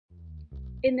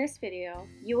In this video,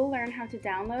 you will learn how to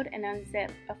download and unzip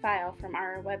a file from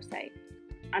our website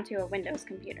onto a Windows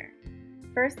computer.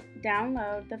 First,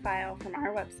 download the file from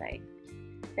our website.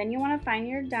 Then you want to find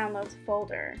your downloads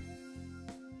folder.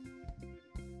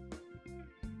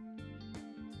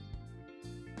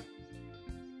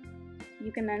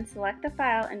 You can then select the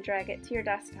file and drag it to your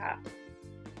desktop.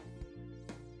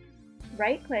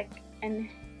 Right-click and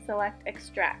select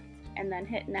Extract, and then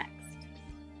hit Next.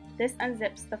 This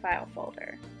unzips the file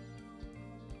folder.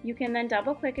 You can then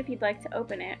double-click if you'd like to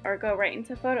open it, or go right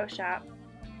into Photoshop,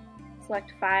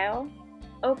 select File,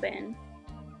 Open,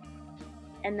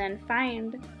 and then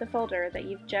find the folder that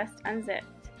you've just unzipped.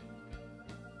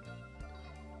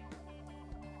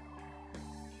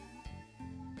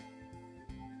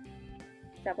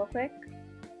 Double-click,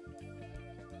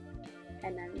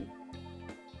 and then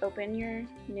open your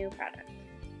new product.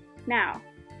 Now,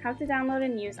 how to download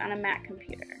and use on a Mac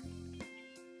computer.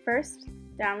 First,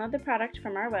 download the product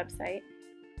from our website.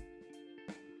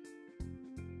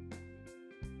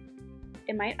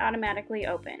 It might automatically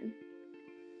open.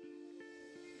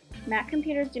 Mac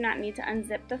computers do not need to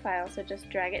unzip the file, so just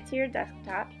drag it to your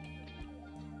desktop.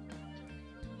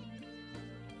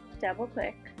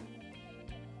 Double-click.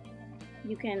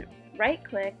 You can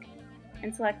right-click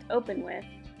and select Open with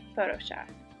Photoshop.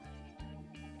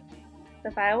 The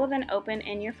file will then open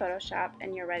in your Photoshop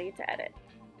and you're ready to edit.